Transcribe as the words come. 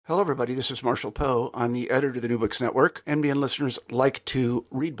Hello, everybody. This is Marshall Poe. I'm the editor of the New Books Network. NBN listeners like to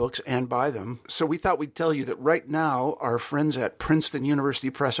read books and buy them. So we thought we'd tell you that right now, our friends at Princeton University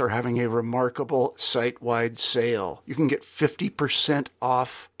Press are having a remarkable site-wide sale. You can get 50%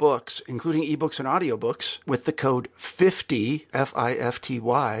 off books, including ebooks and audiobooks, with the code 50,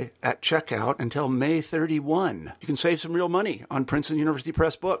 F-I-F-T-Y, at checkout until May 31. You can save some real money on Princeton University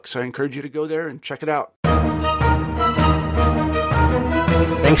Press books. I encourage you to go there and check it out.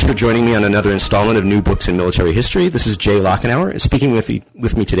 Thanks for joining me on another installment of New Books in Military History. This is Jay Lockenauer. Speaking with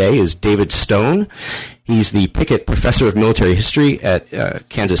me today is David Stone. He's the Pickett Professor of Military History at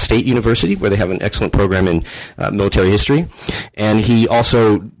Kansas State University, where they have an excellent program in military history. And he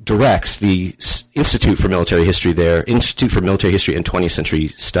also directs the Institute for Military History there, Institute for Military History and 20th Century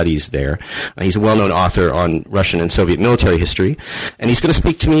Studies there. He's a well-known author on Russian and Soviet military history. And he's going to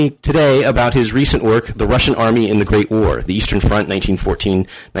speak to me today about his recent work, The Russian Army in the Great War, The Eastern Front,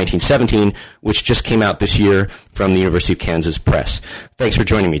 1914-1917, which just came out this year from the University of Kansas Press. Thanks for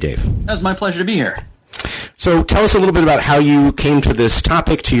joining me, Dave. It was my pleasure to be here. So tell us a little bit about how you came to this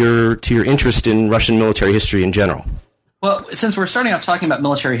topic, to your interest in Russian military history in general. Well, since we're starting out talking about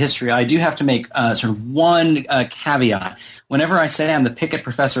military history, I do have to make sort of one caveat. Whenever I say I'm the Pickett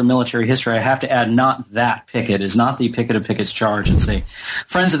Professor of Military History, I have to add not that Pickett. Is not the Pickett of Pickett's Charge. It's the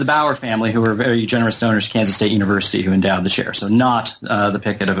friends of the Bauer family who were very generous donors to Kansas State University who endowed the chair. So not the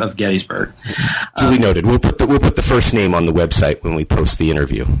Pickett of Gettysburg. Duly noted. We'll put the first name on the website when we post the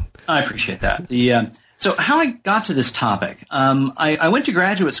interview. I appreciate that. So how I got to this topic, I went to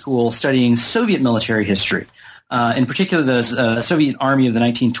graduate school studying Soviet military history, in particular the Soviet Army of the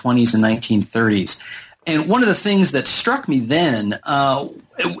 1920s and 1930s. And one of the things that struck me then,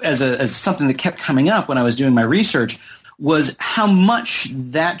 as something that kept coming up when I was doing my research, was how much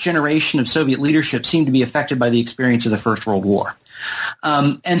that generation of Soviet leadership seemed to be affected by the experience of the First World War.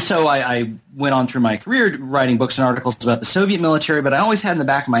 And so I went on through my career writing books and articles about the Soviet military, but I always had in the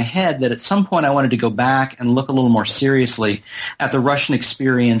back of my head that at some point I wanted to go back and look a little more seriously at the Russian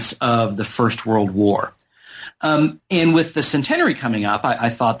experience of the First World War. And with the centenary coming up, I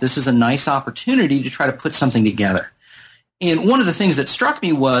thought this is a nice opportunity to try to put something together. And one of the things that struck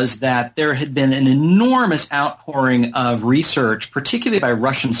me was that there had been an enormous outpouring of research, particularly by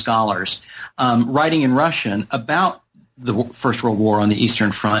Russian scholars, writing in Russian about the First World War on the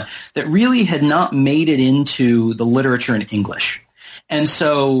Eastern Front that really had not made it into the literature in English. And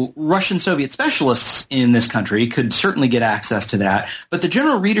so Russian-Soviet specialists in this country could certainly get access to that, but the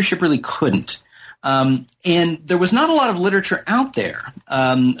general readership really couldn't. And there was not a lot of literature out there.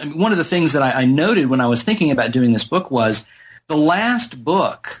 One of the things that I noted when I was thinking about doing this book was the last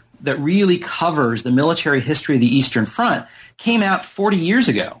book that really covers the military history of the Eastern Front came out 40 years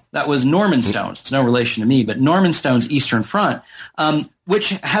ago. That was Norman Stone's, no relation to me, but Norman Stone's Eastern Front, which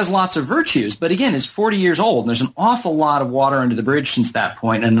has lots of virtues, but again is 40 years old. And there's an awful lot of water under the bridge since that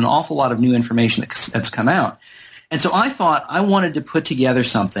point and an awful lot of new information that's come out. And so I thought I wanted to put together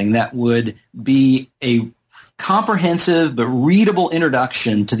something that would be a comprehensive but readable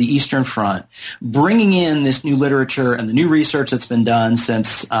introduction to the Eastern Front, bringing in this new literature and the new research that's been done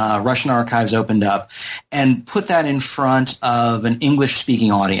since Russian archives opened up, and put that in front of an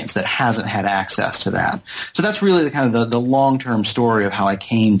English-speaking audience that hasn't had access to that. So that's really the long-term story of how I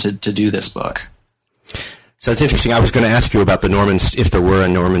came to do this book. So it's interesting. I was going to ask you about if there were a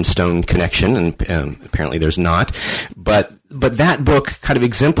Norman Stone connection, and apparently there's not. But that book kind of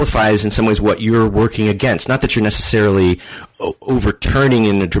exemplifies in some ways what you're working against. Not that you're necessarily overturning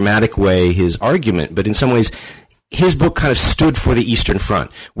in a dramatic way his argument, but in some ways his book kind of stood for the Eastern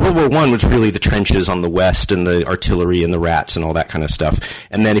Front. World War I was really the trenches on the West and the artillery and the rats and all that kind of stuff.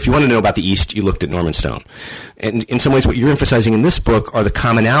 And then if you want to know about the East, you looked at Norman Stone. And in some ways what you're emphasizing in this book are the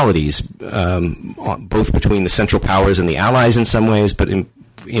commonalities, both between the Central Powers and the Allies in some ways, but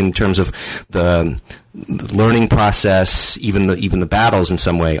in terms of the learning process, even the battles in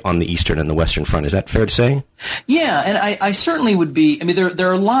some way on the Eastern and the Western Front. Is that fair to say? Yeah, and I certainly would be. I mean,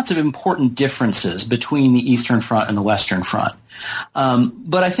 there are lots of important differences between the Eastern Front and the Western Front.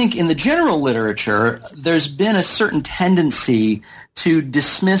 But I think in the general literature, there's been a certain tendency to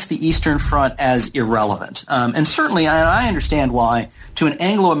dismiss the Eastern Front as irrelevant. And certainly I understand why, to an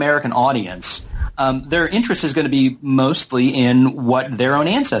Anglo-American audience, their interest is going to be mostly in what their own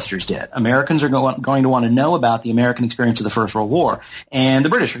ancestors did. Americans are going to want to know about the American experience of the First World War, and the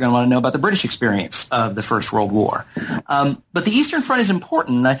British are going to want to know about the British experience of the First World War. But the Eastern Front is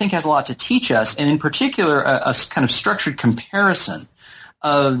important, and I think has a lot to teach us, and in particular, a kind of structured comparison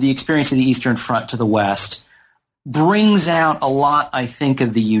of the experience of the Eastern Front to the West brings out a lot, I think,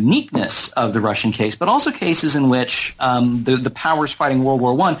 of the uniqueness of the Russian case, but also cases in which the powers fighting World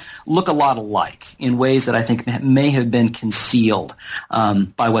War I look a lot alike in ways that I think may have been concealed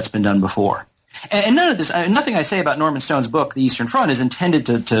by what's been done before. And none of this, nothing I say about Norman Stone's book, The Eastern Front, is intended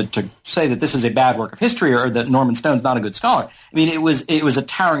to say that this is a bad work of history or that Norman Stone's not a good scholar. I mean, it was a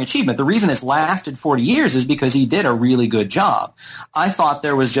towering achievement. The reason it's lasted 40 years is because he did a really good job. I thought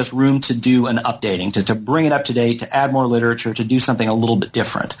there was just room to do an updating, to bring it up to date, to add more literature, to do something a little bit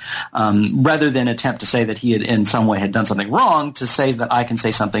different, rather than attempt to say that he had in some way had done something wrong, to say that I can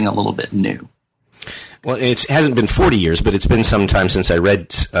say something a little bit new. Well, it hasn't been 40 years, but it's been some time since I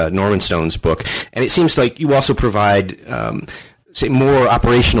read Norman Stone's book, and it seems like you also provide, say, more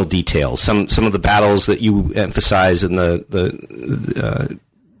operational details. Some of the battles that you emphasize in the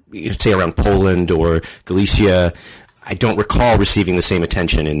say around Poland or Galicia, I don't recall receiving the same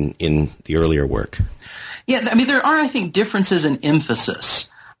attention in the earlier work. Yeah, I mean, there are, I think, differences in emphasis.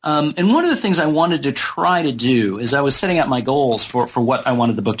 And one of the things I wanted to try to do as I was setting out my goals for what I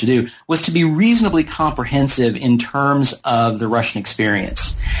wanted the book to do was to be reasonably comprehensive in terms of the Russian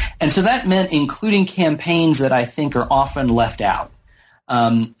experience. And so that meant including campaigns that I think are often left out.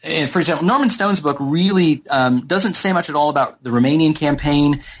 For example, Norman Stone's book really doesn't say much at all about the Romanian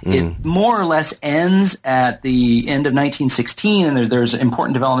campaign. It more or less ends at the end of 1916, and there's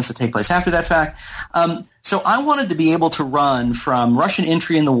important developments that take place after that fact. So I wanted to be able to run from Russian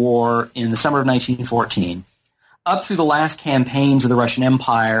entry in the war in the summer of 1914 up through the last campaigns of the Russian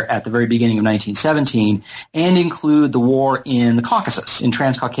Empire at the very beginning of 1917, and include the war in the Caucasus, in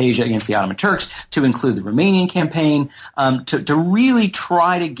Transcaucasia against the Ottoman Turks, to include the Romanian campaign, to really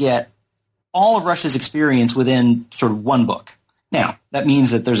try to get all of Russia's experience within sort of one book. Now, that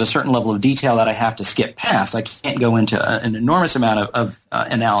means that there's a certain level of detail that I have to skip past. I can't go into an enormous amount of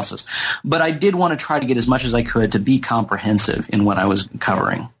analysis, but I did want to try to get as much as I could to be comprehensive in what I was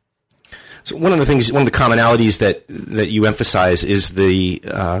covering. So one of the commonalities that you emphasize is the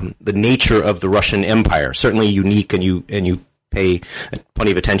nature of the Russian Empire. Certainly unique, and you pay plenty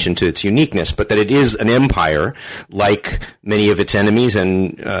of attention to its uniqueness, but that it is an empire like many of its enemies,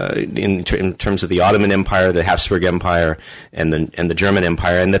 and in terms of the Ottoman Empire, the Habsburg Empire, and the German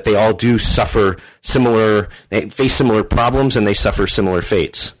Empire, and that they all do they face similar problems and they suffer similar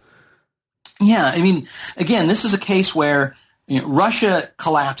fates. Yeah, I mean, again, this is a case where Russia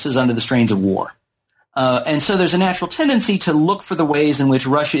collapses under the strains of war. And so there's a natural tendency to look for the ways in which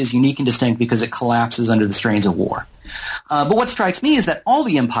Russia is unique and distinct because it collapses under the strains of war. But what strikes me is that all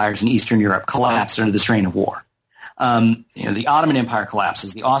the empires in Eastern Europe collapsed under the strain of war. The Ottoman Empire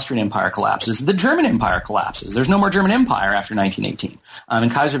collapses, the Austrian Empire collapses, the German Empire collapses. There's no more German Empire after 1918. And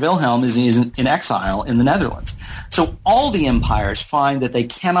Kaiser Wilhelm is in exile in the Netherlands. So all the empires find that they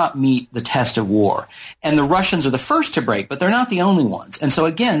cannot meet the test of war. And the Russians are the first to break, but they're not the only ones. And so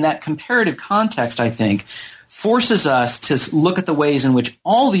again, that comparative context, I think, forces us to look at the ways in which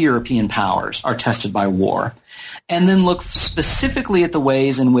all the European powers are tested by war, and then look specifically at the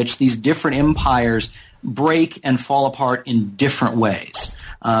ways in which these different empires break and fall apart in different ways.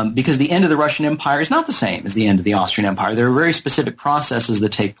 Because the end of the Russian Empire is not the same as the end of the Austrian Empire. There are very specific processes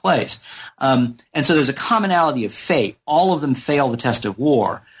that take place. And so there's a commonality of fate. All of them fail the test of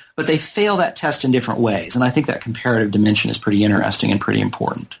war, but they fail that test in different ways. And I think that comparative dimension is pretty interesting and pretty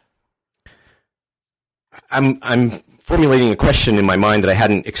important. I'm formulating a question in my mind that I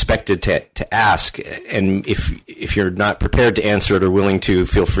hadn't expected to ask, and if you're not prepared to answer it or willing to,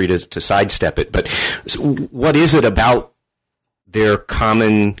 feel free to sidestep it. But what is it about their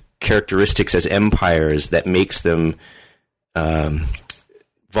common characteristics as empires that makes them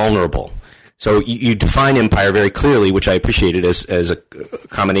vulnerable? So you define empire very clearly, which I appreciated as a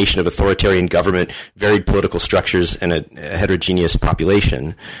combination of authoritarian government, varied political structures, and a heterogeneous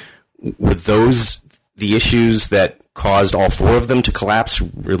population. Were those the issues that caused all four of them to collapse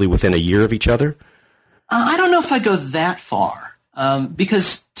really within a year of each other? I don't know if I go that far,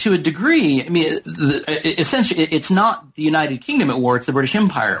 because to a degree, I mean, essentially, it's not the United Kingdom at war; it's the British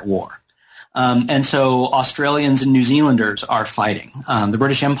Empire at war. And so Australians and New Zealanders are fighting. The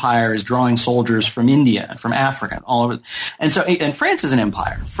British Empire is drawing soldiers from India and from Africa and all over. And France is an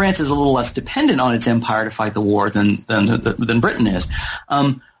empire. France is a little less dependent on its empire to fight the war than Britain is.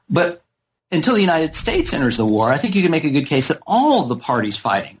 But until the United States enters the war, I think you can make a good case that all of the parties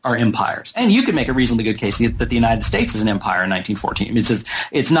fighting are empires. And you could make a reasonably good case that the United States is an empire in 1914.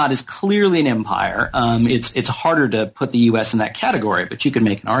 It's not as clearly an empire. It's harder to put the U.S. in that category, but you could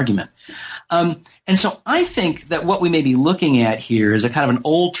make an argument. And so I think that what we may be looking at here is a kind of an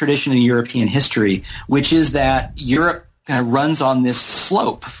old tradition in European history, which is that Europe kind of runs on this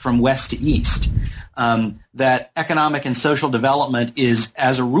slope from west to east. that economic and social development is,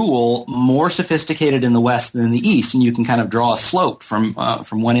 as a rule, more sophisticated in the West than in the East, and you can kind of draw a slope from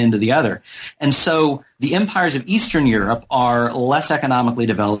one end to the other. And so the empires of Eastern Europe are less economically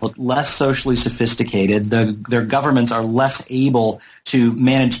developed, less socially sophisticated. Their governments are less able to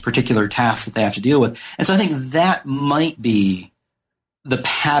manage particular tasks that they have to deal with. And so I think that might be the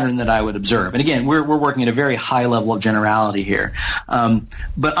pattern that I would observe. And again, we're working at a very high level of generality here.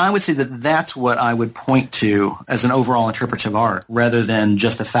 But I would say that that's what I would point to as an overall interpretive arc rather than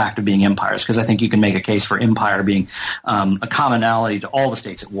just the fact of being empires, because I think you can make a case for empire being a commonality to all the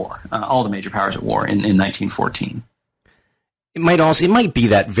states at war, all the major powers at war in 1914. It might be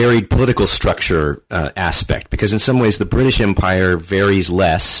that varied political structure aspect, because in some ways the British Empire varies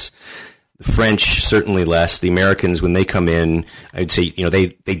less. The French certainly less. The Americans, when they come in, I'd say,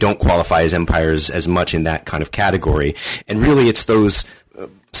 they don't qualify as empires as much in that kind of category. And really, it's those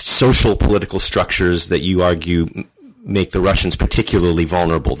social political structures that you argue make the Russians particularly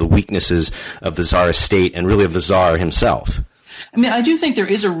vulnerable, the weaknesses of the Tsarist state and really of the Tsar himself. I mean, I do think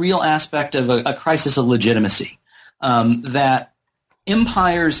there is a real aspect of a crisis of legitimacy, that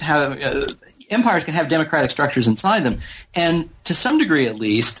empires can have democratic structures inside them, and to some degree at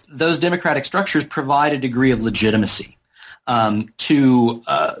least, those democratic structures provide a degree of legitimacy to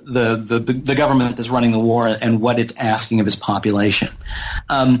the government that's running the war and what it's asking of its population.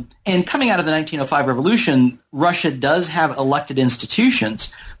 And coming out of the 1905 revolution, Russia does have elected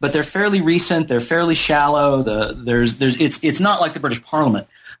institutions, but they're fairly recent, they're fairly shallow. It's not like the British Parliament.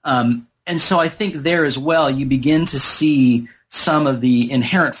 And so I think there as well, you begin to see some of the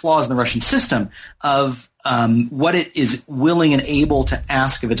inherent flaws in the Russian system of what it is willing and able to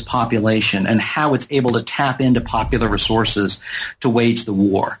ask of its population and how it's able to tap into popular resources to wage the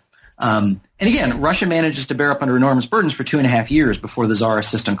war. And again, Russia manages to bear up under enormous burdens for 2.5 years before the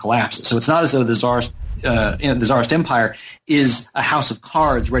Tsarist system collapses. So it's not as though the Tsarist Empire is a house of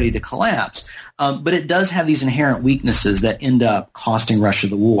cards ready to collapse. But it does have these inherent weaknesses that end up costing Russia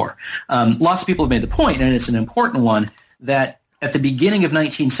the war. Lots of people have made the point, and it's an important one, that at the beginning of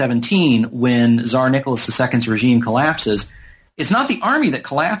 1917, when Tsar Nicholas II's regime collapses, it's not the army that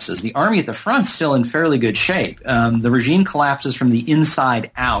collapses. The army at the front's still in fairly good shape. The regime collapses from the inside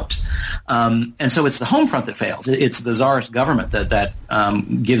out. And so it's the home front that fails. It's the Tsarist government that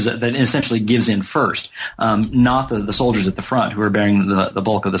essentially gives in first, not the soldiers at the front who are bearing the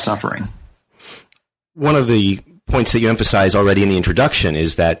bulk of the suffering. One of the points that you emphasize already in the introduction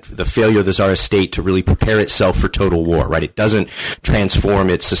is that the failure of the Tsarist state to really prepare itself for total war, right? It doesn't transform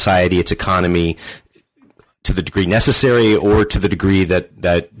its society, its economy to the degree necessary or to the degree that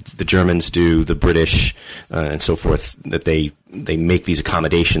the Germans do, the British, and so forth, that they make these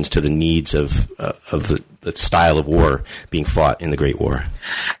accommodations to the needs of the style of war being fought in the Great War.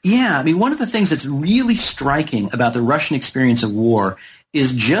 Yeah, I mean, one of the things that's really striking about the Russian experience of war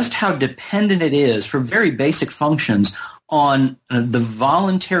is just how dependent it is for very basic functions on the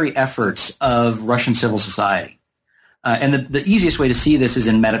voluntary efforts of Russian civil society. And the easiest way to see this is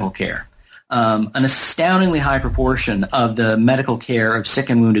in medical care. An astoundingly high proportion of the medical care of sick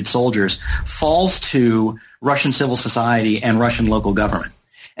and wounded soldiers falls to Russian civil society and Russian local government.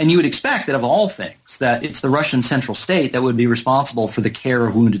 And you would expect that of all things, that it's the Russian central state that would be responsible for the care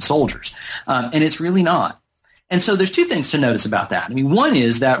of wounded soldiers. And it's really not. And so there's two things to notice about that. I mean, one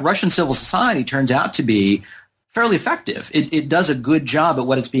is that Russian civil society turns out to be fairly effective. It does a good job at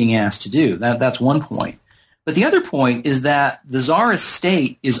what it's being asked to do. That's one point. But the other point is that the Tsarist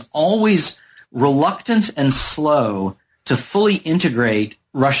state is always reluctant and slow to fully integrate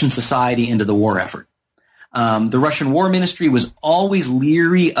Russian society into the war effort. The Russian War Ministry was always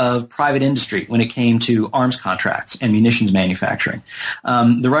leery of private industry when it came to arms contracts and munitions manufacturing.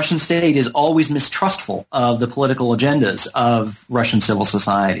 The Russian state is always mistrustful of the political agendas of Russian civil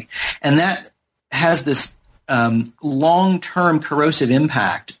society. And that has this long-term corrosive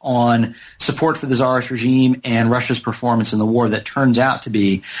impact on support for the Tsarist regime and Russia's performance in the war that turns out to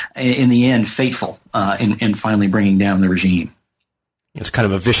be, in the end, fateful in finally bringing down the regime. It's kind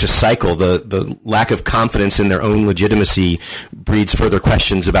of a vicious cycle. The lack of confidence in their own legitimacy breeds further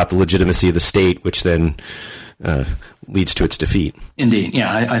questions about the legitimacy of the state, which then leads to its defeat. Indeed.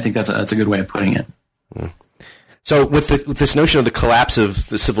 Yeah, I think that's a good way of putting it. Yeah. So with this notion of the collapse of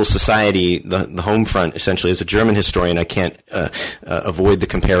the civil society, the home front, essentially, as a German historian, I can't avoid the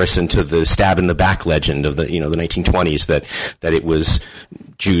comparison to the stab in the back legend of the 1920s, that it was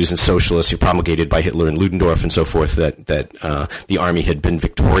Jews and socialists who promulgated by Hitler and Ludendorff and so forth, that the army had been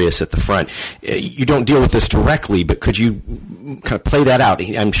victorious at the front. You don't deal with this directly, but could you kind of play that out?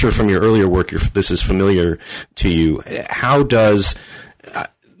 I'm sure from your earlier work, this is familiar to you. How does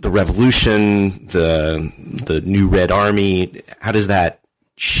revolution, the new Red Army, how does that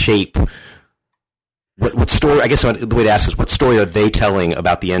shape what story? I guess the way to ask is, what story are they telling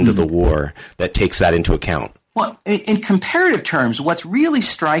about the end of the war that takes that into account? Well, in comparative terms, what's really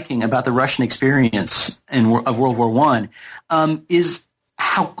striking about the Russian experience of World War I is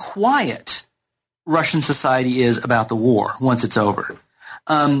how quiet Russian society is about the war once it's over.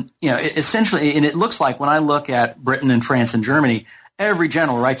 Essentially, and it looks like when I look at Britain and France and Germany, every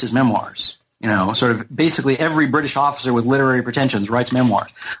general writes his memoirs. Sort of basically every British officer with literary pretensions writes memoirs.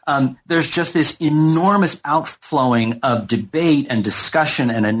 There's just this enormous outflowing of debate and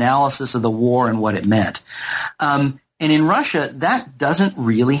discussion and analysis of the war and what it meant. And in Russia, that doesn't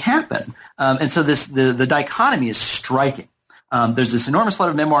really happen. And so the dichotomy is striking. There's this enormous flood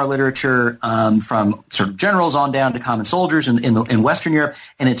of memoir literature from sort of generals on down to common soldiers in Western Europe,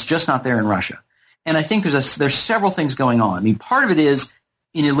 and it's just not there in Russia. And I think there's several things going on. I mean, part of it is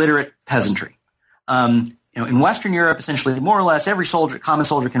in illiterate peasantry. In Western Europe, essentially, more or less, every common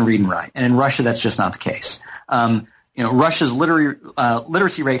soldier can read and write, and in Russia, that's just not the case. Russia's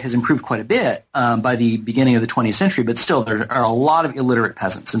literacy rate has improved quite a bit by the beginning of the 20th century, but still, there are a lot of illiterate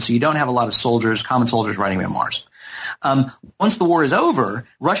peasants, and so you don't have a lot of common soldiers writing memoirs. Once the war is over,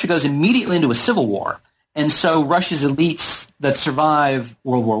 Russia goes immediately into a civil war, and so Russia's elites that survive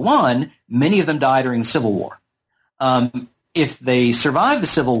World War I, many of them die during the Civil War. If they survive the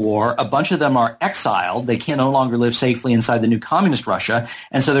Civil War, a bunch of them are exiled. They can no longer live safely inside the new communist Russia,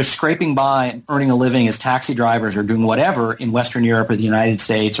 and so they're scraping by, earning a living as taxi drivers or doing whatever in Western Europe or the United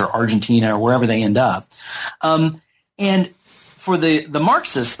States or Argentina or wherever they end up. And for the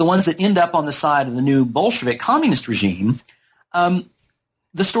Marxists, the ones that end up on the side of the new Bolshevik communist regime,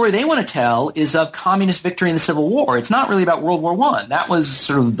 the story they want to tell is of communist victory in the Civil War. It's not really about World War I. That was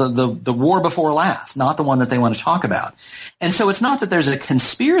sort of the war before last, not the one that they want to talk about. And so it's not that there's a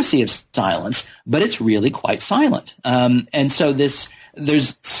conspiracy of silence, but it's really quite silent. And so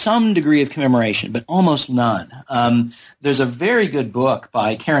there's some degree of commemoration, but almost none. There's a very good book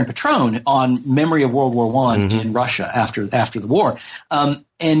by Karen Petrone on memory of World War I in Russia after the war.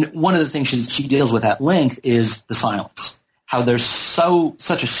 And one of the things she deals with at length is the silence. How there's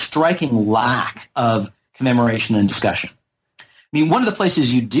such a striking lack of commemoration and discussion. I mean, one of the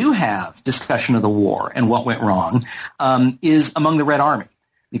places you do have discussion of the war and what went wrong is among the Red Army,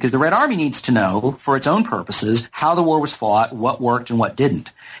 because the Red Army needs to know, for its own purposes, how the war was fought, what worked and what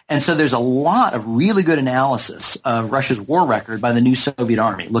didn't. And so there's a lot of really good analysis of Russia's war record by the new Soviet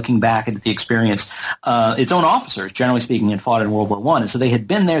Army, looking back at the experience. Its own officers, generally speaking, had fought in World War I. And so they had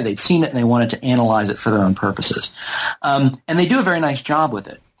been there, they'd seen it, and they wanted to analyze it for their own purposes. And they do a very nice job with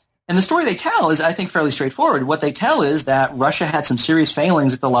it. And the story they tell is, I think, fairly straightforward. What they tell is that Russia had some serious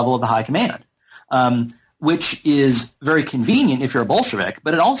failings at the level of the high command, which is very convenient if you're a Bolshevik,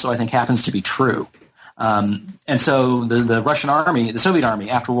 but it also, I think, happens to be true. And so the Russian army, the Soviet army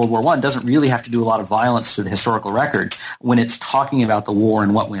after World War I doesn't really have to do a lot of violence to the historical record when it's talking about the war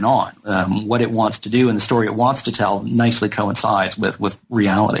and what went on. What it wants to do and the story it wants to tell nicely coincides with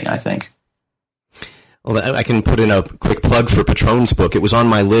reality, I think. Well, I can put in a quick plug for Petrone's book. It was on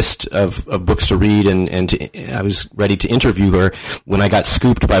my list of books to read, and I was ready to interview her when I got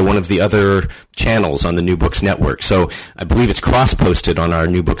scooped by one of the other channels on the New Books Network. So I believe it's cross-posted on our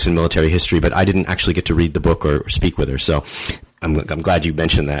New Books in Military History, but I didn't actually get to read the book or speak with her. So I'm glad you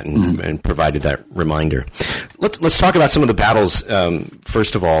mentioned that and provided that reminder. Let's talk about some of the battles.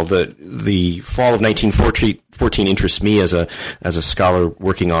 First of all, the fall of 1914 interests me as a scholar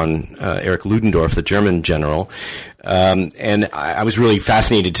working on Erich Ludendorff, the German general, and I was really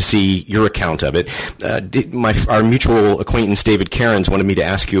fascinated to see your account of it. Our mutual acquaintance David Cairns wanted me to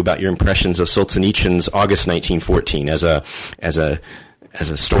ask you about your impressions of Solzhenitsyn's August 1914 as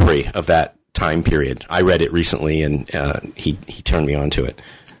a story of that time period. I read it recently, and he turned me on to it.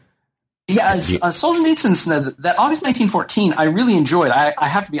 Yeah, Solzhenitsyn's that August 1914, I really enjoyed. I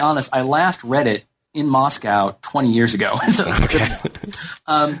have to be honest, I last read it in Moscow 20 years ago. Okay.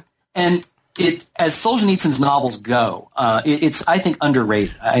 And it, as Solzhenitsyn's novels go, it's, I think,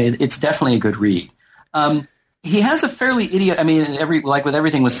 underrated. It's definitely a good read. He has a fairly like with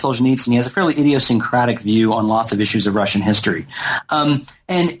everything with Solzhenitsyn, he has a fairly idiosyncratic view on lots of issues of Russian history.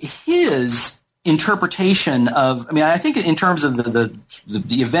 And his interpretation of, I think in terms of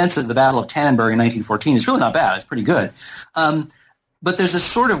the events of the Battle of Tannenberg in 1914, it's really not bad. It's pretty good. But there's a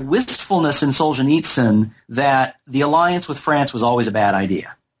sort of wistfulness in Solzhenitsyn that the alliance with France was always a bad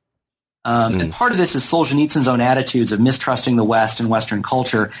idea. And part of this is Solzhenitsyn's own attitudes of mistrusting the West and Western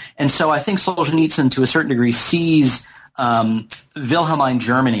culture. And so I think Solzhenitsyn, to a certain degree, sees Wilhelmine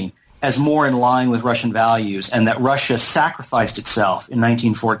Germany as more in line with Russian values, and that Russia sacrificed itself in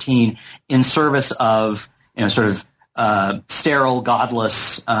 1914 in service of sterile,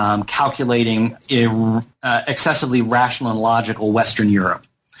 godless, calculating, excessively rational and logical Western Europe.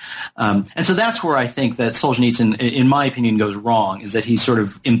 And so that's where I think that Solzhenitsyn, in my opinion, goes wrong, is that he's sort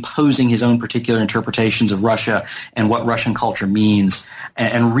of imposing his own particular interpretations of Russia and what Russian culture means,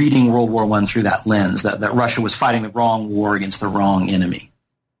 and reading World War I through that lens, that Russia was fighting the wrong war against the wrong enemy.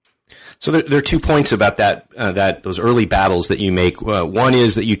 So there are 2 points about that those early battles that you make. One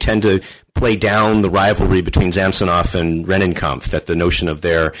is that you tend to play down the rivalry between Samsonov and Rennenkampf, that the notion of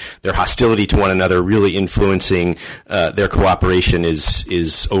their hostility to one another really influencing their cooperation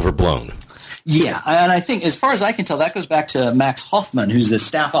is overblown. Yeah, and I think, as far as I can tell, that goes back to Max Hoffmann, who's the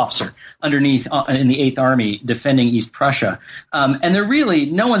staff officer underneath in the 8th Army defending East Prussia. And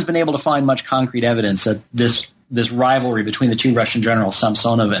no one's been able to find much concrete evidence that this rivalry between the two Russian generals,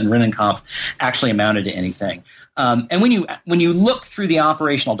 Samsonov and Rennenkampf, actually amounted to anything. And when you look through the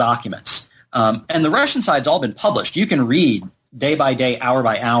operational documents, and the Russian side's all been published, you can read day by day, hour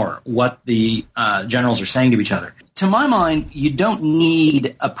by hour, what the generals are saying to each other. To my mind, you don't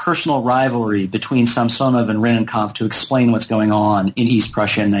need a personal rivalry between Samsonov and Rennenkampf to explain what's going on in East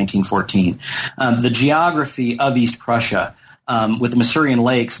Prussia in 1914. The geography of East Prussia, with the Masurian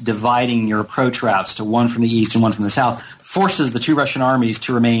Lakes dividing your approach routes to one from the east and one from the south, forces the two Russian armies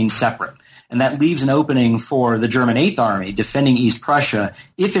to remain separate. And that leaves an opening for the German 8th Army defending East Prussia,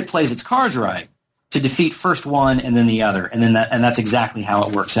 if it plays its cards right, to defeat first one and then the other. And that's exactly how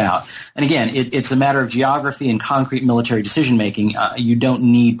it works out. And again, it's a matter of geography and concrete military decision-making. You don't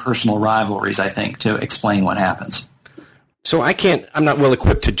need personal rivalries, I think, to explain what happens. So I'm not well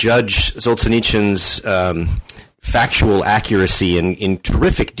equipped to judge Solzhenitsyn's factual accuracy in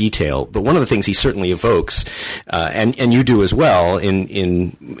terrific detail, but one of the things he certainly evokes, and you do as well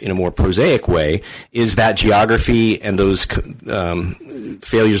in a more prosaic way, is that geography and those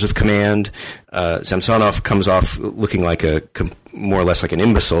failures of command. Samsonov comes off looking like more or less like an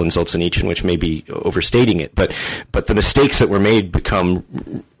imbecile in Solzhenitsyn, which may be overstating it, but the mistakes that were made become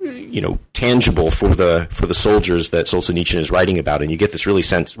tangible for the soldiers that Solzhenitsyn is writing about, and you get this real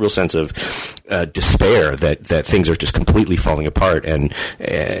sense of despair that things are just completely falling apart, and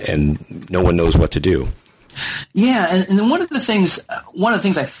no one knows what to do. Yeah, and then one of the things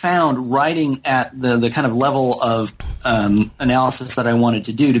I found writing at the kind of level of analysis that I wanted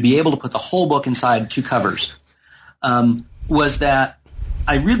to do, to be able to put the whole book inside 2 covers, was that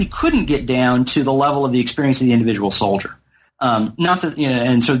I really couldn't get down to the level of the experience of the individual soldier.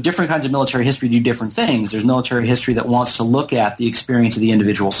 And so different kinds of military history do different things. There's military history that wants to look at the experience of the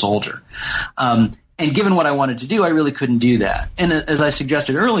individual soldier. And given what I wanted to do, I really couldn't do that. And as I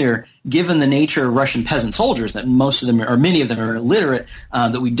suggested earlier, given the nature of Russian peasant soldiers, that most of them, or many of them, are illiterate,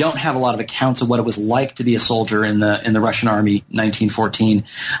 that we don't have a lot of accounts of what it was like to be a soldier in the Russian Army 1914,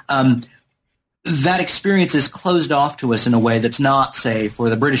 that experience is closed off to us in a way that's not, say, for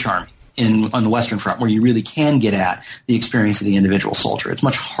the British Army on the Western Front, where you really can get at the experience of the individual soldier. It's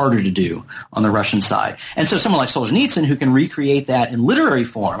much harder to do on the Russian side. And so someone like Solzhenitsyn, who can recreate that in literary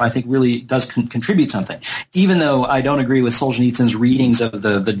form, I think really does contribute something. Even though I don't agree with Solzhenitsyn's readings of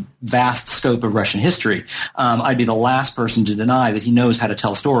the vast scope of Russian history, I'd be the last person to deny that he knows how to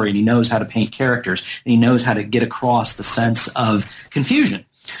tell a story, and he knows how to paint characters, and he knows how to get across the sense of confusion.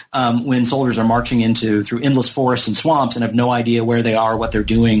 When soldiers are marching through endless forests and swamps and have no idea where they are, what they're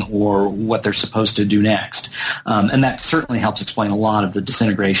doing, or what they're supposed to do next. And that certainly helps explain a lot of the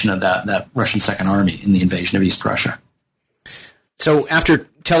disintegration of that Russian Second Army in the invasion of East Prussia. So after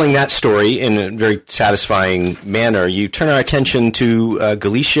telling that story in a very satisfying manner, you turn our attention to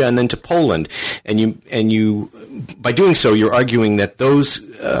Galicia and then to Poland. And you, by doing so, you're arguing that those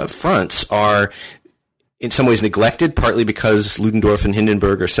fronts are in some ways neglected, partly because Ludendorff and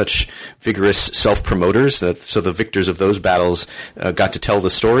Hindenburg are such vigorous self-promoters, so the victors of those battles got to tell the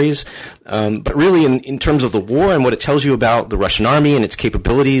stories. But really, in terms of the war and what it tells you about the Russian army and its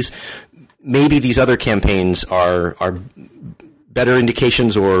capabilities, maybe these other campaigns are better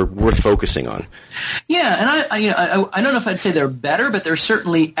indications or worth focusing on. Yeah, and I don't know if I'd say they're better, but they're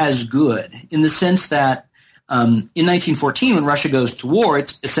certainly as good, in the sense that in 1914, when Russia goes to war,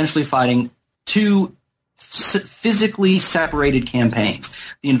 it's essentially fighting 2 physically separated campaigns.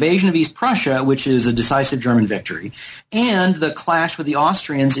 The invasion of East Prussia, which is a decisive German victory, and the clash with the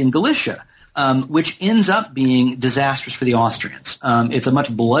Austrians in Galicia, which ends up being disastrous for the Austrians. It's a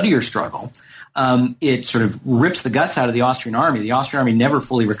much bloodier struggle. It sort of rips the guts out of the Austrian army. The Austrian army never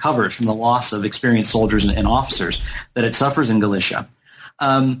fully recovers from the loss of experienced soldiers and officers that it suffers in Galicia.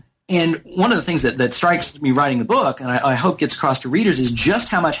 And one of the things that strikes me writing the book, and I hope gets across to readers, is just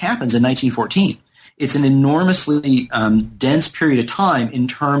how much happens in 1914. It's an enormously dense period of time in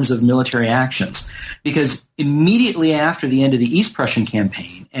terms of military actions, because immediately after the end of the East Prussian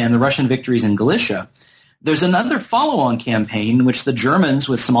campaign and the Russian victories in Galicia, there's another follow-on campaign in which the Germans,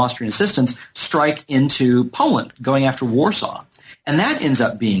 with some Austrian assistance, strike into Poland, going after Warsaw. And that ends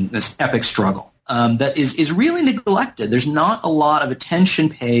up being this epic struggle that is really neglected. There's not a lot of attention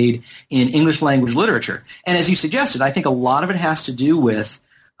paid in English language literature. And as you suggested, I think a lot of it has to do with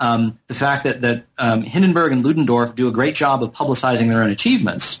the fact that Hindenburg and Ludendorff do a great job of publicizing their own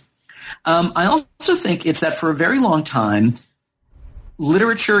achievements. I also think it's that for a very long time,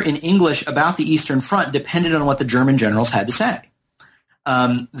 literature in English about the Eastern Front depended on what the German generals had to say.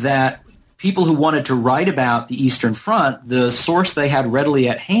 That people who wanted to write about the Eastern Front, the source they had readily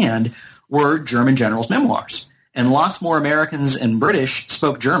at hand were German generals' memoirs. And lots more Americans and British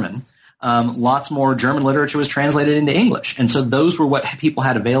spoke German. Lots more German literature was translated into English. And so those were what people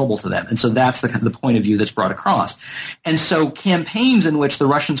had available to them. And so that's the point of view that's brought across. And so campaigns in which the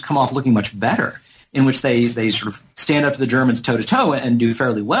Russians come off looking much better, in which they sort of stand up to the Germans toe-to-toe and do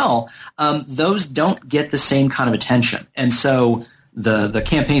fairly well, those don't get the same kind of attention. And so the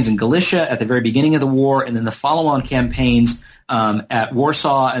campaigns in Galicia at the very beginning of the war, and then the follow-on campaigns at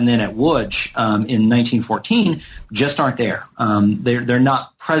Warsaw and then at Łódź in 1914 just aren't there. They're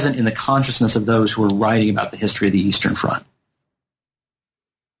not present in the consciousness of those who are writing about the history of the Eastern Front.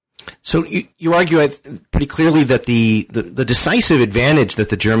 So you argue pretty clearly that the decisive advantage that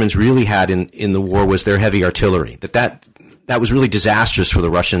the Germans really had in the war was their heavy artillery, that was really disastrous for the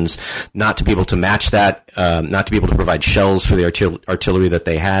Russians not to be able to match that, not to be able to provide shells for the artillery that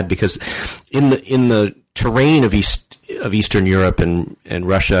they had, because in the terrain of Eastern Europe and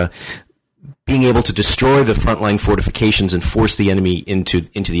Russia, being able to destroy the frontline fortifications and force the enemy into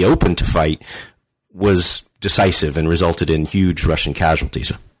the open to fight was decisive and resulted in huge Russian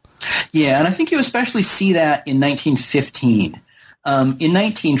casualties. Yeah, and I think you especially see that in 1915. In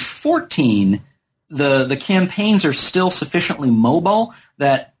 1914, the campaigns are still sufficiently mobile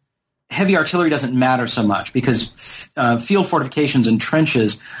that heavy artillery doesn't matter so much, because field fortifications and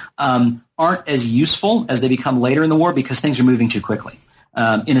trenches aren't as useful as they become later in the war because things are moving too quickly.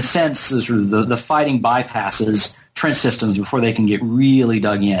 In a sense, the fighting bypasses trench systems before they can get really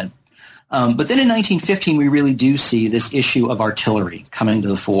dug in. But then in 1915, we really do see this issue of artillery coming to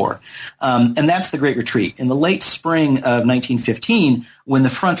the fore. And that's the Great Retreat. In the late spring of 1915, when the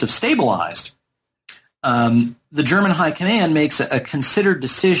fronts have stabilized, the German High Command makes a considered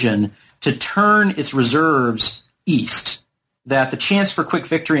decision to turn its reserves east, that the chance for quick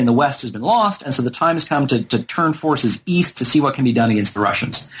victory in the West has been lost, and so the time has come to turn forces east to see what can be done against the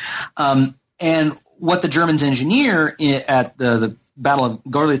Russians. And what the Germans engineer at the Battle of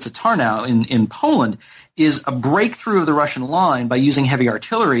Gorlice-Tarnow in Poland is a breakthrough of the Russian line by using heavy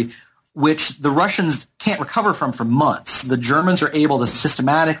artillery, which the Russians can't recover from for months. The Germans are able to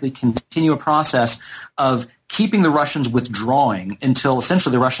systematically continue a process of keeping the Russians withdrawing until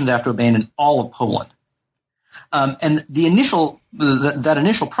essentially the Russians have to abandon all of Poland. And that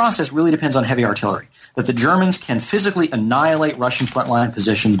initial process really depends on heavy artillery, that the Germans can physically annihilate Russian frontline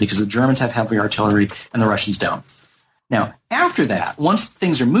positions because the Germans have heavy artillery and the Russians don't. Now, after that, once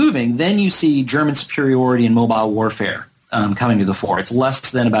things are moving, then you see German superiority in mobile warfare coming to the fore. It's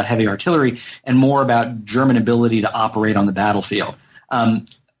less than about heavy artillery and more about German ability to operate on the battlefield.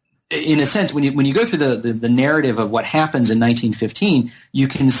 In a sense, when you go through the narrative of what happens in 1915, you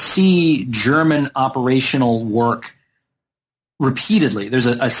can see German operational work repeatedly. There's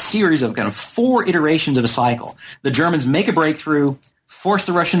a series of kind of 4 iterations of a cycle. The Germans make a breakthrough, force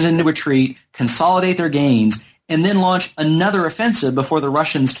the Russians into retreat, consolidate their gains, and then launch another offensive before the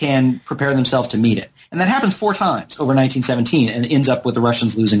Russians can prepare themselves to meet it. And that happens 4 times over 1917 and ends up with the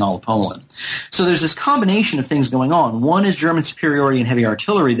Russians losing all of Poland. So there's this combination of things going on. One is German superiority in heavy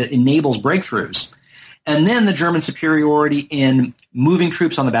artillery that enables breakthroughs. And then the German superiority in moving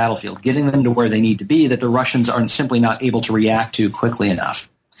troops on the battlefield, getting them to where they need to be, that the Russians are simply not able to react to quickly enough.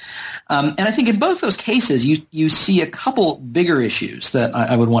 And I think in both those cases, you see a couple bigger issues that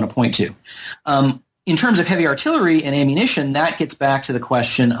I would want to point to. In terms of heavy artillery and ammunition, that gets back to the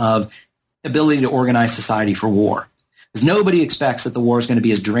question of ability to organize society for war. Because nobody expects that the war is going to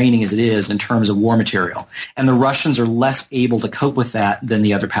be as draining as it is in terms of war material. And the Russians are less able to cope with that than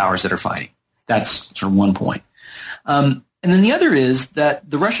the other powers that are fighting. That's sort of one point. And then the other is that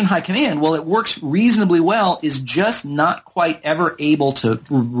the Russian high command, while it works reasonably well, is just not quite ever able to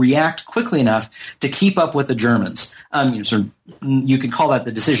react quickly enough to keep up with the Germans. You could call that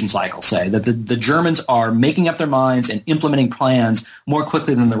the decision cycle, say, that the Germans are making up their minds and implementing plans more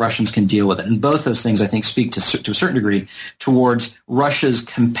quickly than the Russians can deal with it. And both those things, I think, speak to a certain degree towards Russia's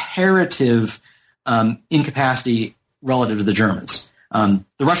comparative incapacity relative to the Germans. The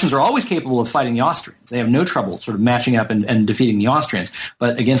Russians are always capable of fighting the Austrians. They have no trouble sort of matching up and defeating the Austrians.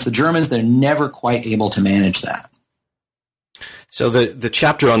 But against the Germans, they're never quite able to manage that. So the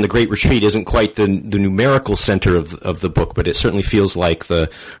chapter on the Great Retreat isn't quite the numerical center of the book, but it certainly feels like the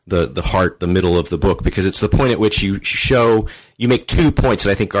heart, the middle of the book, because it's the point at which you make 2 points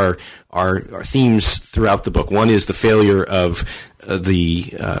that I think are themes throughout the book. One is the failure of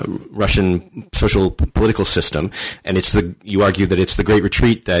the Russian social political system, and you argue that it's the Great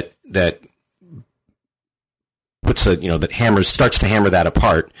Retreat that puts starts to hammer that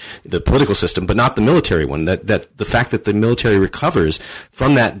apart, the political system, but not the military one. That the fact that the military recovers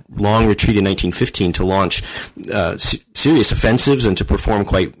from that long retreat in 1915 to launch serious offensives and to perform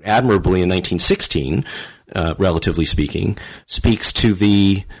quite admirably in 1916, relatively speaking, speaks to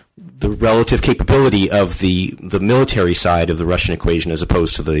the relative capability of the military side of the Russian equation as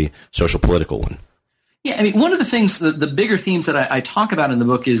opposed to the social political one. Yeah, I mean, one of the things, the bigger themes that I talk about in the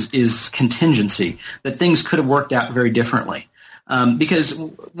book is contingency, that things could have worked out very differently. Because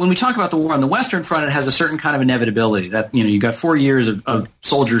when we talk about the war on the Western Front, it has a certain kind of inevitability that, you've got 4 years of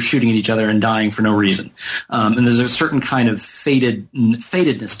soldiers shooting at each other and dying for no reason. And there's a certain kind of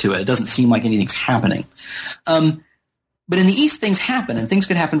fatedness to it. It doesn't seem like anything's happening. But in the East, things happen, and things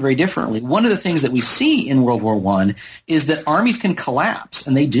could happen very differently. One of the things that we see in World War I is that armies can collapse,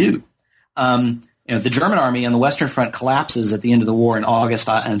 and they do. The German army on the Western Front collapses at the end of the war in August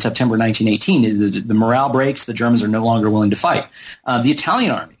and September 1918. The morale breaks. The Germans are no longer willing to fight. The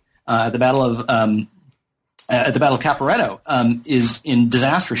Italian army at the Battle of Caporetto is in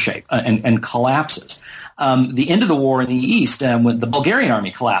disastrous shape and collapses. The end of the war in the East, when the Bulgarian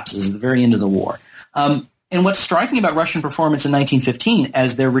army collapses at the very end of the war. And what's striking about Russian performance in 1915,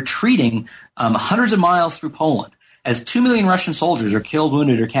 as they're retreating hundreds of miles through Poland, as 2 million Russian soldiers are killed,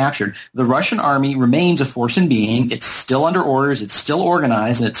 wounded, or captured, the Russian army remains a force in being. It's still under orders, it's still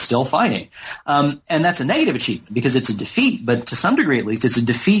organized, and it's still fighting. And that's a negative achievement because it's a defeat, but to some degree at least, it's a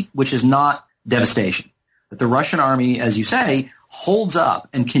defeat which is not devastation. But the Russian army, as you say, holds up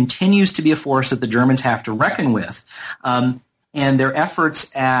and continues to be a force that the Germans have to reckon with. And their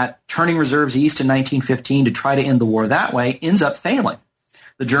efforts at turning reserves east in 1915 to try to end the war that way ends up failing.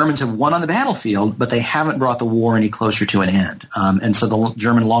 The Germans have won on the battlefield, but they haven't brought the war any closer to an end. And so the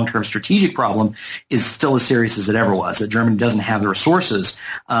German long-term strategic problem is still as serious as it ever was, that Germany doesn't have the resources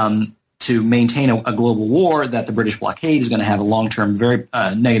to maintain a global war, that the British blockade is going to have a long-term, very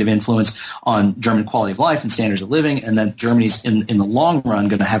negative influence on German quality of life and standards of living, and that Germany's, in the long run,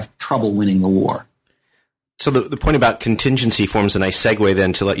 going to have trouble winning the war. So the point about contingency forms a nice segue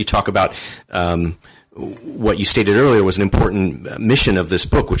then to let you talk about what you stated earlier was an important mission of this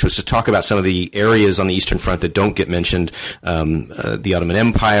book, which was to talk about some of the areas on the Eastern Front that don't get mentioned, the Ottoman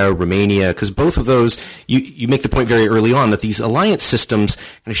Empire, Romania, because both of those, you make the point very early on that these alliance systems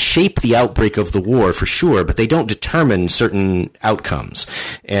kind of shape the outbreak of the war for sure, but they don't determine certain outcomes.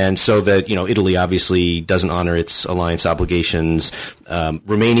 And so that, Italy obviously doesn't honor its alliance obligations.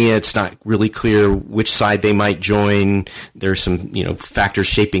 Romania, it's not really clear which side they might join. There's some, factors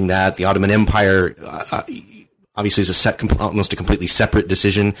shaping that. The Ottoman Empire, obviously is almost a completely separate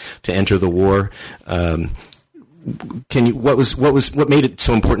decision to enter the war. What made it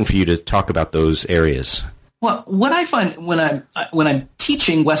so important for you to talk about those areas? Well, what I find when I'm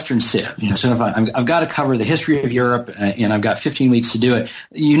teaching Western Civ, so if I've got to cover the history of Europe and I've got 15 weeks to do it,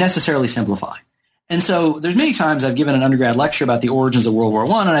 you necessarily simplify. And so there's many times I've given an undergrad lecture about the origins of World War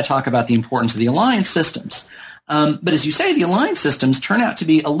I, and I talk about the importance of the alliance systems. But as you say, the alliance systems turn out to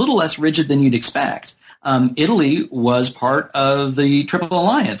be a little less rigid than you'd expect. Italy was part of the Triple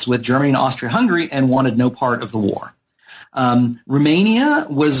Alliance with Germany and Austria-Hungary and wanted no part of the war. Romania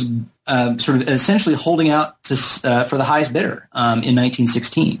was sort of essentially holding out for the highest bidder in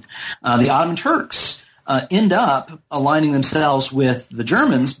 1916. The Ottoman Turks end up aligning themselves with the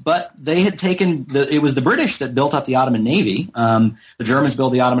Germans, but they had it was the British that built up the Ottoman Navy. The Germans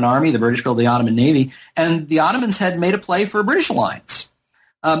built the Ottoman Army, the British built the Ottoman Navy, and the Ottomans had made a play for a British alliance.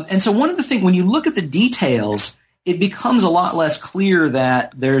 And so one of the things, when you look at the details, it becomes a lot less clear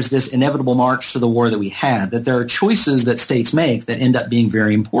that there's this inevitable march to the war that we had, that there are choices that states make that end up being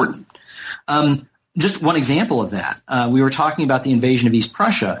very important. just one example of that, we were talking about the invasion of East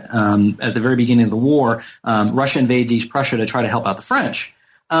Prussia at the very beginning of the war. Russia invades East Prussia to try to help out the French.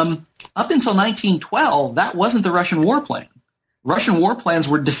 Up until 1912, that wasn't the Russian war plan. Russian war plans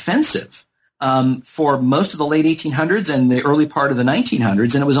were defensive for most of the late 1800s and the early part of the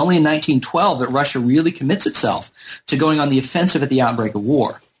 1900s, and it was only in 1912 that Russia really commits itself to going on the offensive at the outbreak of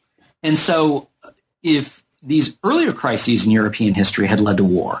war. And so if these earlier crises in European history had led to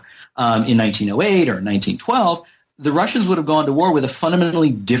war in 1908 or 1912, the Russians would have gone to war with a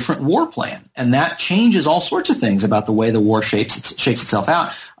fundamentally different war plan, and that changes all sorts of things about the way the war shakes itself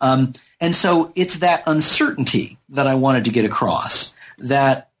out. And so it's that uncertainty that I wanted to get across,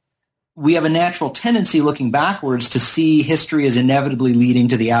 that we have a natural tendency looking backwards to see history as inevitably leading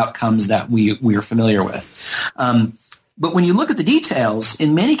to the outcomes that we are familiar with. But when you look at the details,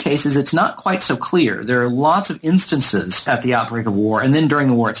 in many cases, it's not quite so clear. There are lots of instances at the outbreak of war and then during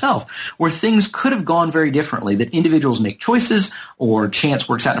the war itself where things could have gone very differently, that individuals make choices or chance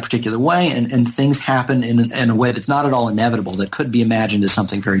works out in a particular way and things happen in a way that's not at all inevitable, that could be imagined as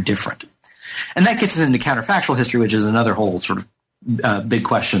something very different. And that gets us into counterfactual history, which is another whole sort of big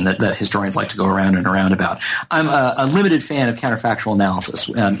question that historians like to go around and around about. I'm a limited fan of counterfactual analysis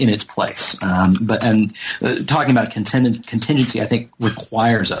in its place, but talking about contingency, I think,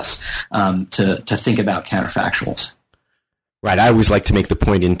 requires us to think about counterfactuals. Right. I always like to make the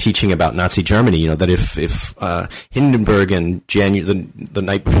point in teaching about Nazi Germany, that if Hindenburg and the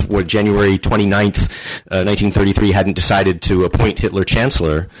night before January 29th, 1933 hadn't decided to appoint Hitler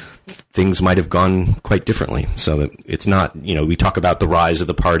chancellor, things might have gone quite differently. So that it's not, we talk about the rise of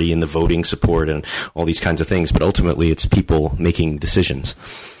the party and the voting support and all these kinds of things, but ultimately it's people making decisions.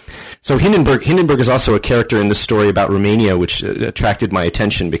 So Hindenburg is also a character in this story about Romania, which attracted my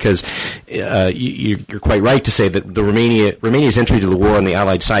attention because you're quite right to say that Romania's entry to the war on the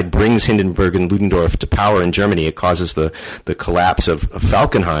Allied side brings Hindenburg and Ludendorff to power in Germany. It causes the collapse of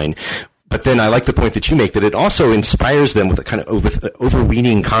Falkenhayn. But then I like the point that you make that it also inspires them with a kind of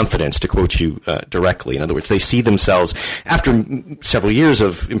overweening confidence, to quote you directly. In other words, they see themselves, after several years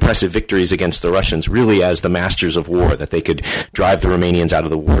of impressive victories against the Russians, really as the masters of war, that they could drive the Romanians out of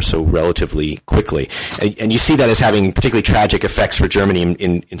the war so relatively quickly. And you see that as having particularly tragic effects for Germany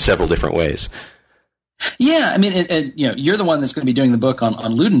in several different ways. Yeah, I mean, you're the one that's going to be doing the book on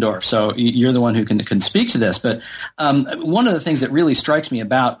Ludendorff, so you're the one who can speak to this. But one of the things that really strikes me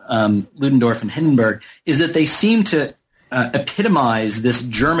about Ludendorff and Hindenburg is that they seem to epitomize this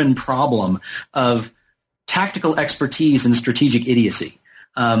German problem of tactical expertise and strategic idiocy.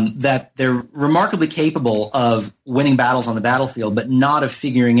 That they're remarkably capable of winning battles on the battlefield, but not of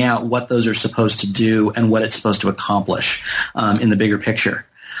figuring out what those are supposed to do and what it's supposed to accomplish in the bigger picture.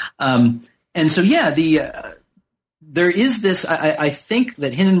 And so, there is this, I think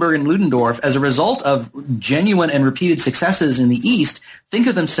that Hindenburg and Ludendorff, as a result of genuine and repeated successes in the East, think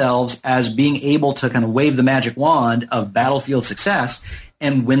of themselves as being able to kind of wave the magic wand of battlefield success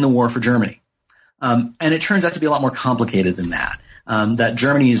and win the war for Germany. And it turns out to be a lot more complicated than that, that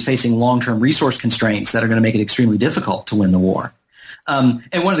Germany is facing long-term resource constraints that are going to make it extremely difficult to win the war. And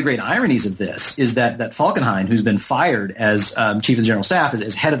one of the great ironies of this is that Falkenhayn, who's been fired as chief of the general staff,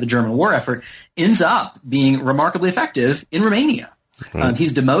 as head of the German war effort, ends up being remarkably effective in Romania.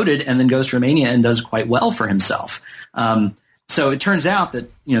 He's demoted and then goes to Romania and does quite well for himself. So it turns out that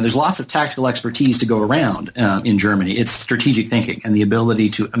there's lots of tactical expertise to go around in Germany. It's strategic thinking and the ability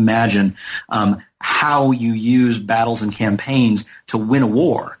to imagine how you use battles and campaigns to win a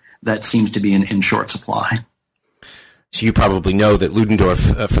war that seems to be in short supply. So you probably know that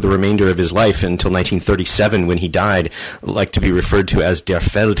Ludendorff, for the remainder of his life until 1937, when he died, liked to be referred to as Der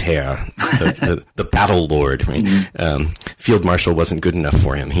Feldherr, the battle lord. Right? Mm-hmm. Field marshal wasn't good enough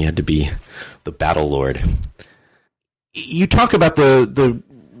for him; he had to be the battle lord. You talk about the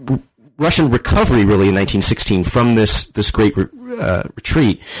Russian recovery, really, in 1916 from this great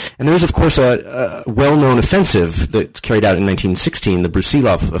retreat. And there is, of course, a well-known offensive that's carried out in 1916, the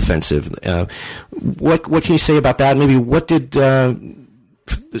Brusilov offensive. What can you say about that? Maybe what did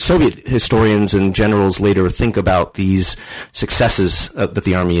Soviet historians and generals later think about these successes that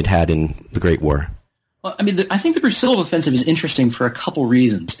the army had had in the Great War? Well, I mean, I think the Brusilov offensive is interesting for a couple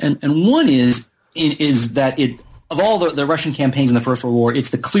reasons. And one is that it, of all the Russian campaigns in the First World War, it's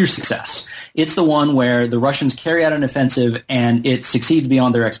the clear success. It's the one where the Russians carry out an offensive and it succeeds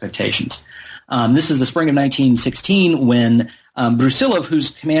beyond their expectations. This is the spring of 1916 when Brusilov, who's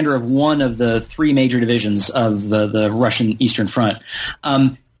commander of one of the three major divisions of the Russian Eastern Front,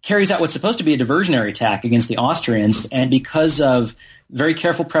 carries out what's supposed to be a diversionary attack against the Austrians, and because of very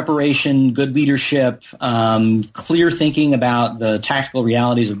careful preparation, good leadership, clear thinking about the tactical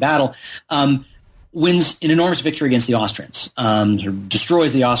realities of battle, wins an enormous victory against the Austrians,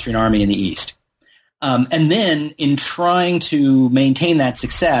 destroys the Austrian army in the east. And then in trying to maintain that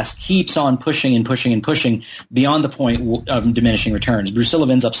success, keeps on pushing and pushing and pushing beyond the point of diminishing returns.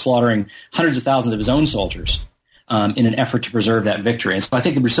 Brusilov ends up slaughtering hundreds of thousands of his own soldiers in an effort to preserve that victory. And so I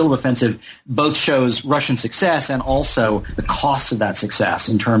think the Brusilov offensive both shows Russian success and also the costs of that success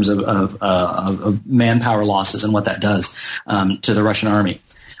in terms of manpower losses and what that does to the Russian army.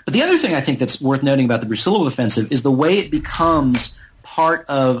 But the other thing I think that's worth noting about the Brusilov offensive is the way it becomes part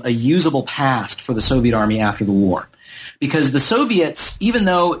of a usable past for the Soviet army after the war. Because the Soviets, even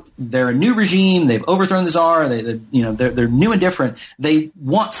though they're a new regime, they've overthrown the Tsar, they're new and different, they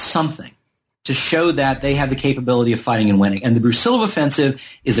want something to show that they have the capability of fighting and winning. And the Brusilov offensive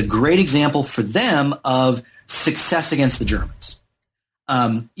is a great example for them of success against the Germans.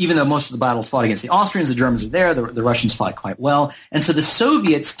 Even though most of the battles fought against the Austrians, the Germans are there, the Russians fought quite well. And so the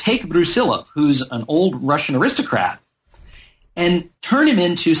Soviets take Brusilov, who's an old Russian aristocrat, and turn him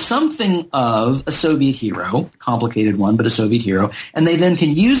into something of a Soviet hero, complicated one, but a Soviet hero, and they then can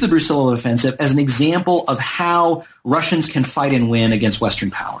use the Brusilov offensive as an example of how Russians can fight and win against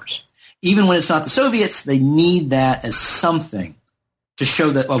Western powers. Even when it's not the Soviets, they need that as something to show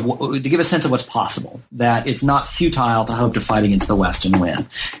that, to give a sense of what's possible, that it's not futile to hope to fight against the West and win.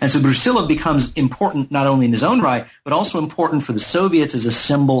 And so Brusilov becomes important not only in his own right, but also important for the Soviets as a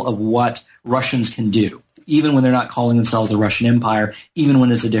symbol of what Russians can do. Even when they're not calling themselves the Russian Empire, even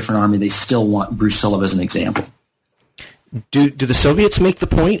when it's a different army, they still want Brusilov as an example. Do the Soviets make the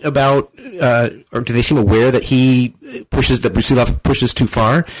point about, or do they seem aware that Brusilov pushes too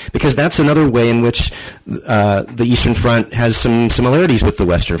far? Because that's another way in which the Eastern Front has some similarities with the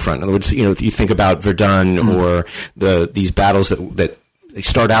Western Front. In other words, if you think about Verdun or these battles that they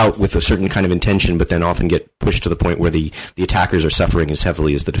start out with a certain kind of intention, but then often get pushed to the point where the attackers are suffering as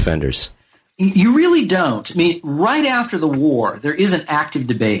heavily as the defenders. You really don't. I mean, right after the war, there is an active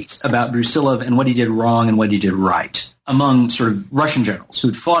debate about Brusilov and what he did wrong and what he did right among sort of Russian generals who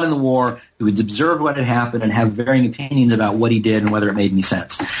had fought in the war, who had observed what had happened and have varying opinions about what he did and whether it made any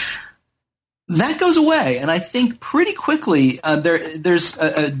sense. That goes away, and I think pretty quickly there's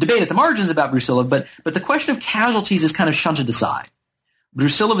a debate at the margins about Brusilov, but the question of casualties is kind of shunted aside.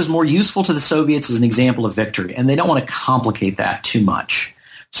 Brusilov is more useful to the Soviets as an example of victory, and they don't want to complicate that too much.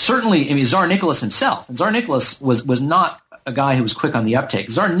 Certainly, Tsar Nicholas himself, and Tsar Nicholas was not a guy who was quick on the uptake.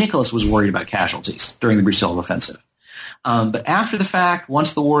 Tsar Nicholas was worried about casualties during the Brusilov offensive. But after the fact,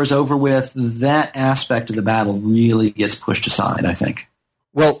 once the war is over with, that aspect of the battle really gets pushed aside, I think.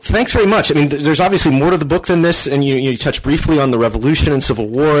 Well, thanks very much. I mean, there's obviously more to the book than this, and you touch briefly on the Revolution and Civil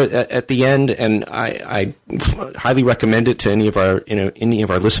War at the end, and I highly recommend it to any of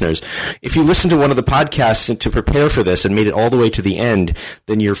our listeners. If you listen to one of the podcasts to prepare for this and made it all the way to the end,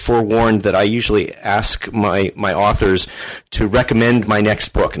 then you're forewarned that I usually ask my authors to recommend my next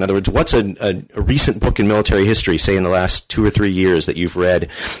book. In other words, what's a recent book in military history, say in the last 2 or 3 years, that you've read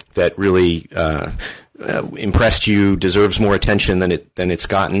that really impressed you, deserves more attention than it's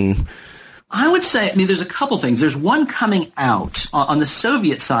gotten? I would say, there's a couple things. There's one coming out on the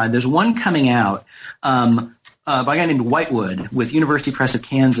Soviet side. There's one coming out by a guy named Whitewood with University Press of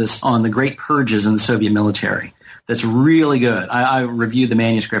Kansas on the Great Purges in the Soviet military. That's really good. I reviewed the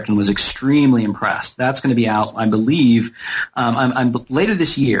manuscript and was extremely impressed. That's going to be out, I believe, I'm later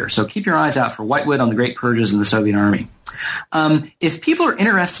this year. So keep your eyes out for Whitewood on the Great Purges in the Soviet Army. If people are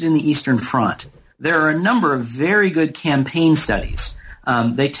interested in the Eastern Front, there are a number of very good campaign studies.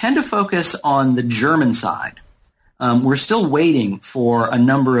 They tend to focus on the German side. We're still waiting for a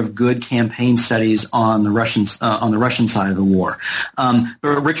number of good campaign studies on the Russian side of the war.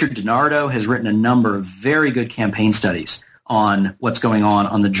 But Richard DiNardo has written a number of very good campaign studies on what's going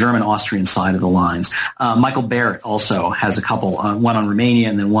on the German-Austrian side of the lines. Michael Barrett also has a couple, one on Romania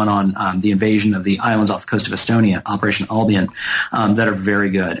and then one on the invasion of the islands off the coast of Estonia, Operation Albion, that are very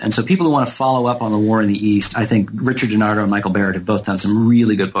good. And so people who want to follow up on the war in the East, I think Richard DiNardo and Michael Barrett have both done some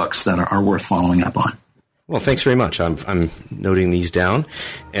really good books that are worth following up on. Well, thanks very much. I'm noting these down.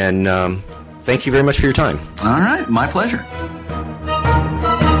 And thank you very much for your time. All right. My pleasure.